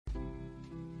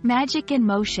Magic in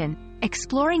Motion,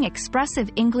 Exploring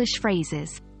Expressive English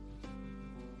Phrases.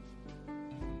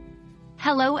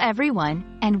 Hello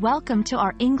everyone, and welcome to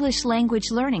our English language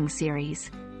learning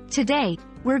series. Today,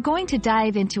 we're going to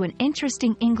dive into an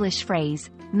interesting English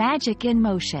phrase, magic in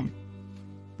motion.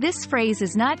 This phrase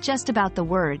is not just about the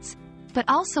words, but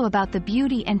also about the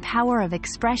beauty and power of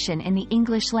expression in the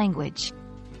English language.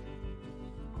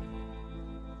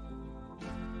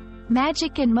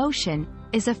 Magic in motion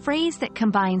is a phrase that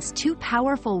combines two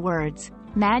powerful words,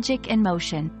 magic and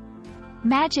motion.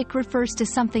 Magic refers to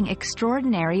something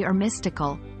extraordinary or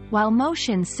mystical, while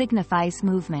motion signifies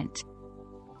movement.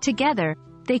 Together,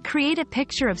 they create a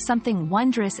picture of something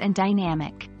wondrous and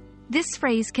dynamic. This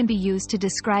phrase can be used to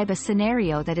describe a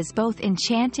scenario that is both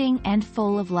enchanting and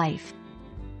full of life.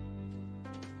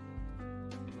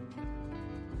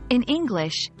 In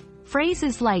English,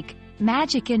 phrases like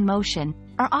magic in motion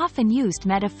are often used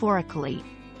metaphorically.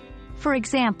 For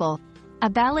example, a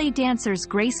ballet dancer's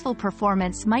graceful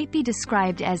performance might be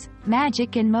described as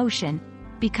magic in motion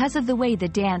because of the way the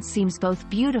dance seems both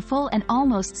beautiful and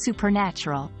almost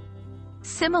supernatural.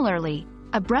 Similarly,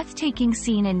 a breathtaking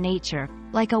scene in nature,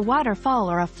 like a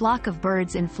waterfall or a flock of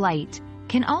birds in flight,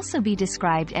 can also be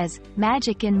described as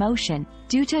magic in motion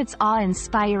due to its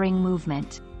awe-inspiring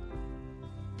movement.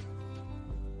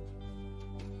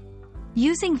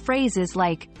 Using phrases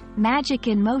like magic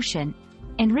in motion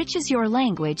enriches your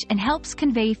language and helps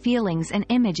convey feelings and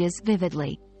images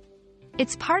vividly.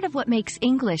 It's part of what makes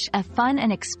English a fun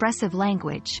and expressive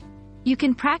language. You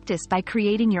can practice by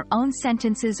creating your own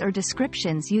sentences or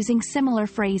descriptions using similar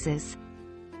phrases.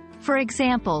 For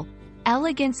example,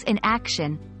 elegance in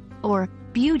action or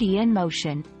beauty in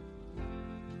motion.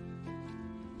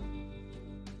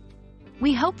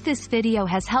 We hope this video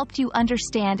has helped you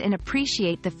understand and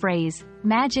appreciate the phrase,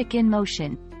 magic in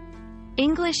motion.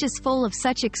 English is full of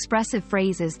such expressive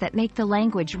phrases that make the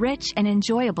language rich and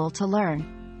enjoyable to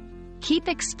learn. Keep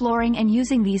exploring and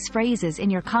using these phrases in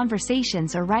your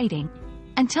conversations or writing.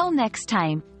 Until next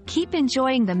time, keep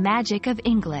enjoying the magic of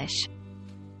English.